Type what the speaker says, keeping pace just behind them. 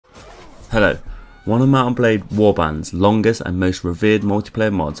Hello. One of Mount & Blade Warband's longest and most revered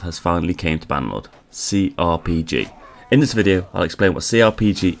multiplayer mods has finally came to Bannerlord, cRPG. In this video, I'll explain what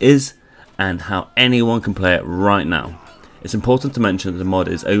cRPG is and how anyone can play it right now. It's important to mention that the mod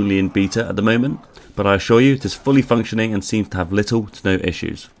is only in beta at the moment, but I assure you it is fully functioning and seems to have little to no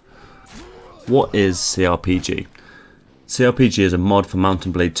issues. What is cRPG? cRPG is a mod for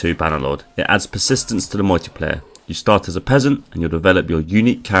Mount & Blade 2 Bannerlord. It adds persistence to the multiplayer. You start as a peasant and you'll develop your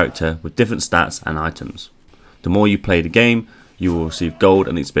unique character with different stats and items. The more you play the game, you will receive gold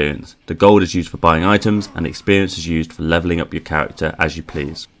and experience. The gold is used for buying items and experience is used for leveling up your character as you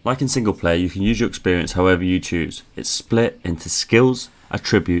please. Like in single player, you can use your experience however you choose. It's split into skills,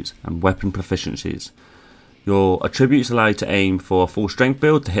 attributes and weapon proficiencies. Your attributes allow you to aim for a full strength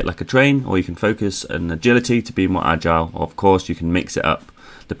build to hit like a train, or you can focus on agility to be more agile, or of course you can mix it up.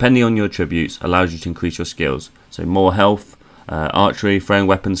 Depending on your attributes allows you to increase your skills, so more health, archery, throwing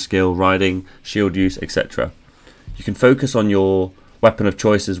weapons skill, riding, shield use, etc. You can focus on your weapon of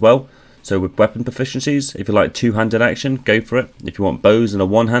choice as well, so with weapon proficiencies, if you like two-handed action, go for it. If you want bows and a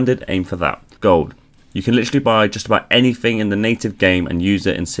one-handed, aim for that. Gold. You can literally buy just about anything in the native game and use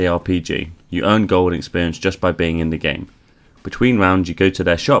it in cRPG. You earn gold and experience just by being in the game. Between rounds you go to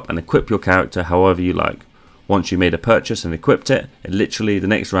their shop and equip your character however you like. Once you made a purchase and equipped it, literally the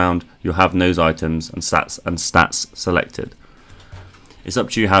next round you'll have those items and stats selected. It's up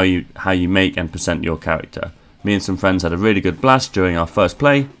to you how you make and present your character. Me and some friends had a really good blast during our first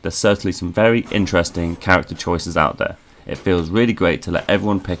play. There's certainly some very interesting character choices out there. It feels really great to let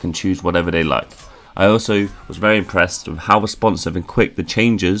everyone pick and choose whatever they like. I also was very impressed with how responsive and quick the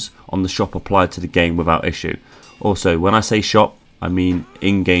changes on the shop applied to the game without issue. Also, when I say shop, I mean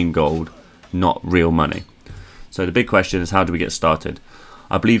in-game gold, not real money. So the big question is, how do we get started?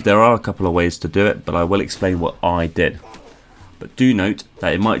 I believe there are a couple of ways to do it, but I will explain what I did. But do note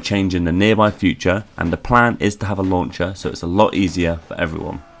that it might change in the nearby future, and the plan is to have a launcher so it's a lot easier for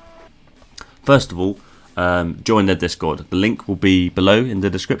everyone. First of all, join their Discord. The link will be below in the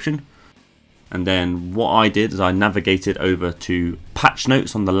description. And then what I did is I navigated over to patch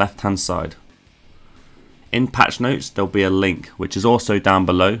notes on the left hand side. In patch notes there'll be a link which is also down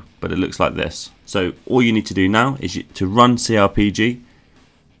below, but it looks like this. So all you need to do now is to run cRPG,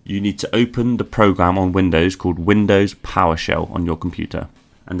 you need to open the program on Windows called Windows PowerShell on your computer.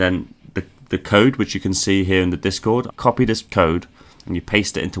 And then the code which you can see here in the Discord, copy this code and you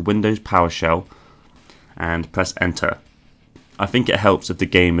paste it into Windows PowerShell and press enter. I think it helps if the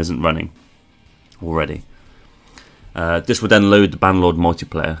game isn't running already. This will then load the Bannerlord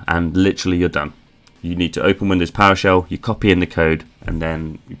multiplayer and literally you're done. You need to open Windows PowerShell, you copy in the code and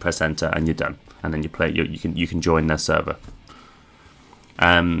then you press enter and you're done. And then you play. You can join their server.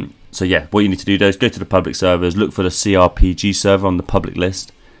 So yeah, what you need to do is go to the public servers, look for the cRPG server on the public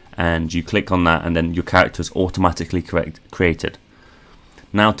list, and you click on that, and then your character is automatically created.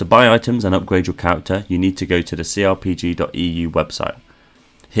 Now to buy items and upgrade your character, you need to go to the cRPG.eu website.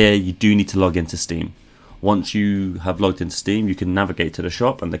 Here you do need to log into Steam. Once you have logged into Steam, you can navigate to the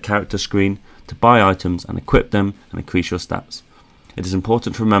shop and the character screen to buy items and equip them and increase your stats. It is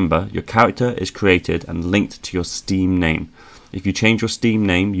important to remember your character is created and linked to your Steam name. If you change your Steam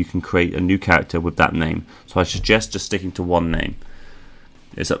name, you can create a new character with that name. So I suggest just sticking to one name.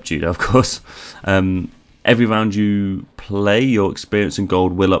 It's up to you though, of course. Every round you play, your experience and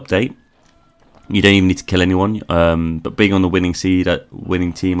gold will update. You don't even need to kill anyone, but being on the winning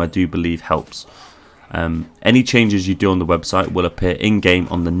team I do believe helps. Any changes you do on the website will appear in-game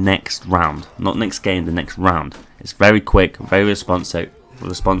on the next round. Not next game, the next round. It's very quick, very responsive,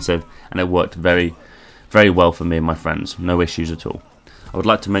 and it worked very, very well for me and my friends. No issues at all. I would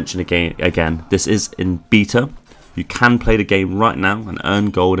like to mention again, this is in beta. You can play the game right now and earn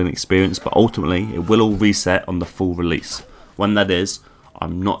gold and experience, but ultimately it will all reset on the full release. When that is,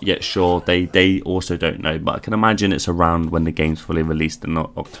 I'm not yet sure. They also don't know, but I can imagine it's around when the game's fully released in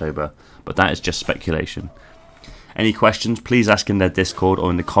October, but that is just speculation. Any questions, please ask in their Discord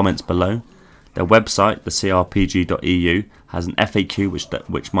or in the comments below. Their website, the cRPG.eu, has an FAQ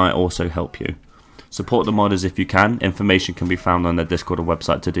which might also help you. Support the modders if you can. Information can be found on their Discord or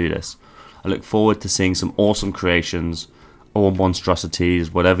website to do this. I look forward to seeing some awesome creations or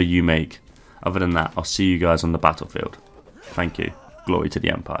monstrosities, whatever you make. Other than that, I'll see you guys on the battlefield. Thank you. Glory to the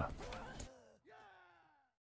Empire.